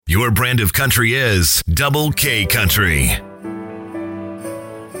Your brand of country is Double K Country.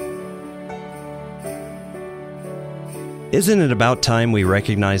 Isn't it about time we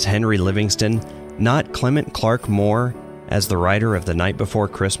recognize Henry Livingston, not Clement Clarke Moore, as the writer of The Night Before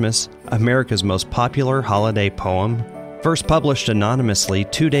Christmas, America's most popular holiday poem? First published anonymously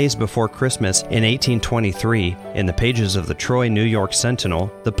 2 days before Christmas in 1823 in the pages of the Troy, New York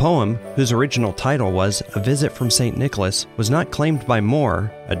Sentinel, the poem, whose original title was A Visit from St. Nicholas, was not claimed by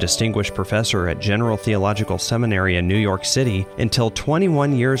Moore, a distinguished professor at General Theological Seminary in New York City, until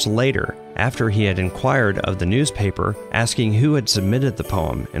 21 years later, after he had inquired of the newspaper asking who had submitted the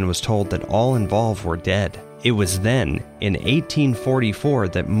poem and was told that all involved were dead. It was then, in 1844,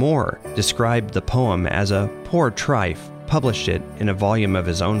 that Moore described the poem as a poor trife, published it in a volume of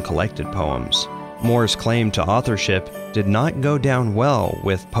his own collected poems. Moore's claim to authorship did not go down well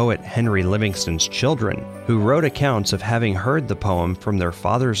with poet Henry Livingston's children, who wrote accounts of having heard the poem from their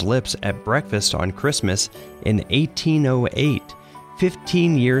father's lips at breakfast on Christmas in 1808,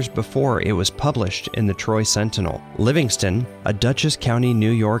 15 years before it was published in the Troy Sentinel. Livingston, a Dutchess County,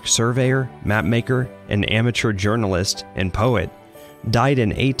 New York surveyor, mapmaker, and amateur journalist and poet, died in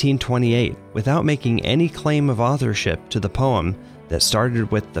 1828 without making any claim of authorship to the poem that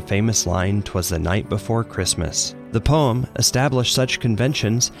started with the famous line, "'Twas the night before Christmas." The poem established such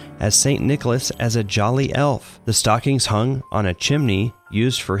conventions as St. Nicholas as a jolly elf, the stockings hung on a chimney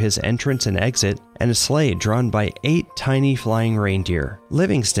used for his entrance and exit, and a sleigh drawn by 8 tiny flying reindeer.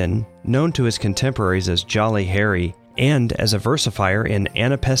 Livingston, known to his contemporaries as Jolly Harry, and as a versifier in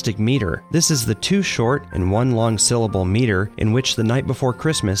anapestic meter. This is the 2 short and 1 long syllable meter in which The Night Before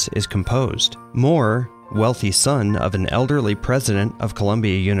Christmas is composed. Moore, wealthy son of an elderly president of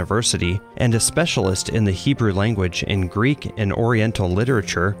Columbia University and a specialist in the Hebrew language in Greek and Oriental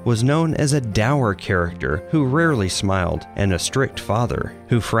literature, was known as a dour character who rarely smiled and a strict father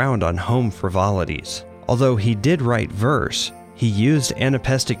who frowned on home frivolities. Although he did write verse, he used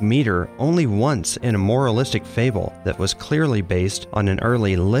anapestic meter only once in a moralistic fable that was clearly based on an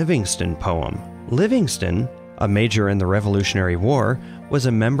early Livingston poem. Livingston, a major in the Revolutionary War, was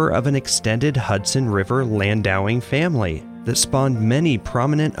a member of an extended Hudson River landowing family that spawned many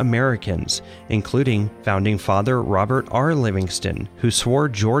prominent Americans, including founding father Robert R. Livingston, who swore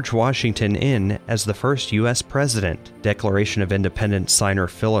George Washington in as the first U.S. president, Declaration of Independence signer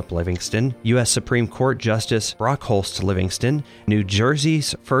Philip Livingston, U.S. Supreme Court Justice Brockholst Livingston, New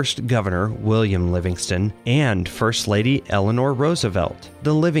Jersey's first governor William Livingston, and First Lady Eleanor Roosevelt.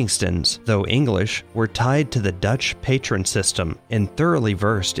 The Livingstons, though English, were tied to the Dutch patron system and thoroughly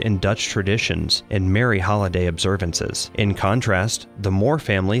versed in Dutch traditions and merry holiday observances. In contrast, the Moore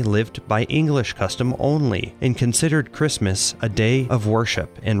family lived by English custom only and considered Christmas a day of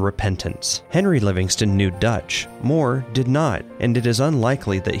worship and repentance. Henry Livingston knew Dutch. Moore did not, and it is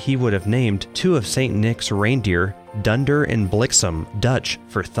unlikely that he would have named 2 of St. Nick's reindeer Dunder and Bliksem, Dutch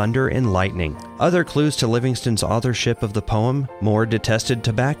for thunder and lightning. Other clues to Livingston's authorship of the poem: Moore detested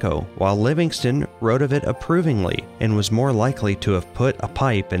tobacco, while Livingston wrote of it approvingly and was more likely to have put a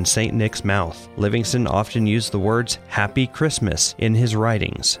pipe in St. Nick's mouth. Livingston often used the words Happy Christmas in his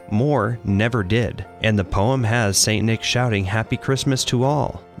writings. Moore never did, and the poem has St. Nick shouting Happy Christmas to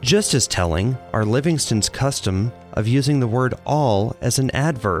all. Just as telling are Livingston's custom of using the word all as an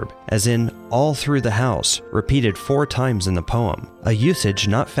adverb, as in all through the house, repeated 4 times in the poem, a usage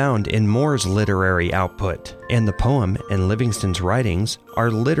not found in Moore's literary output. And the poem and Livingston's writings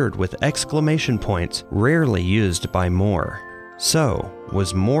are littered with exclamation points rarely used by Moore. So,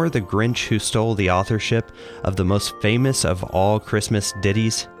 was Moore the Grinch who stole the authorship of the most famous of all Christmas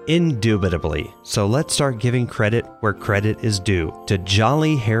ditties? Indubitably. So let's start giving credit where credit is due to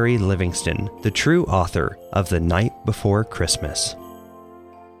Jolly Harry Livingston, the true author of The Night Before Christmas.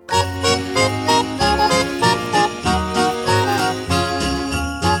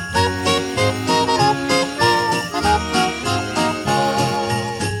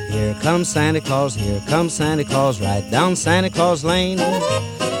 Here comes Santa Claus, right down Santa Claus Lane.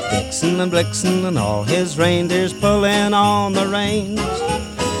 Vixen and Blitzen and all his reindeers pulling on the reins.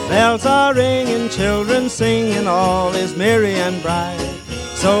 Bells are ringing, children singing, all is merry and bright.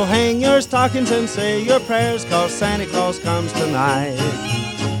 So hang your stockings and say your prayers, 'cause Santa Claus comes tonight.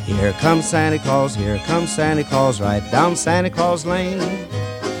 Here comes Santa Claus, right down Santa Claus Lane.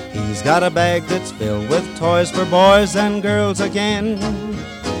 He's got a bag that's filled with toys for boys and girls again.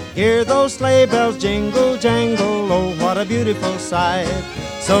 Hear those sleigh bells jingle, jangle, oh, what a beautiful sight.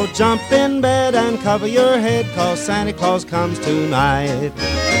 So jump in bed and cover your head, 'cause Santa Claus comes tonight.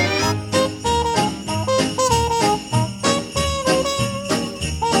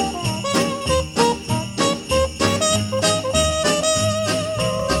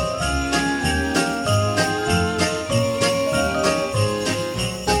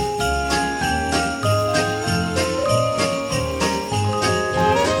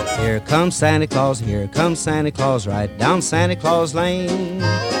 comes Santa Claus, here comes Santa Claus, right down Santa Claus Lane.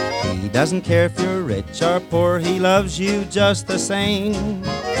 He doesn't care if you're rich or poor, he loves you just the same.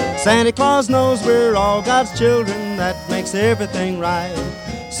 Santa Claus knows we're all God's children, that makes everything right.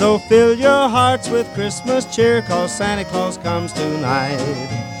 So fill your hearts with Christmas cheer, 'cause Santa Claus comes tonight.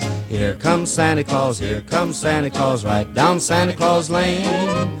 Here comes Santa Claus, here comes Santa Claus, right down Santa Claus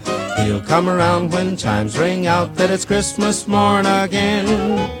Lane. He'll come around when chimes ring out that it's Christmas morn again.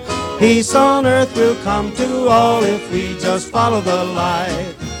 Peace on earth will come to all if we just follow the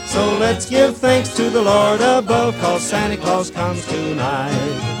light. So let's give thanks to the Lord above, 'cause Santa Claus comes tonight.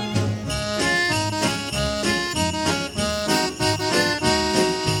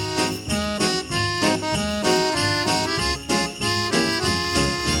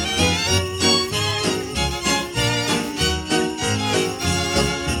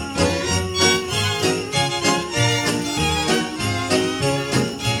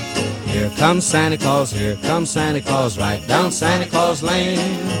 Here comes Santa Claus, here comes Santa Claus, right down Santa Claus Lane.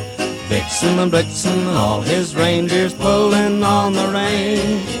 Vixen and Blitzen and all his reindeers pulling on the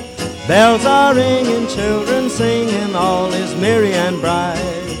reins. Bells are ringing, children singing, all is merry and bright.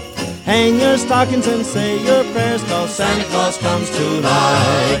 Hang your stockings and say your prayers, 'cause Santa Claus comes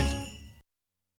tonight.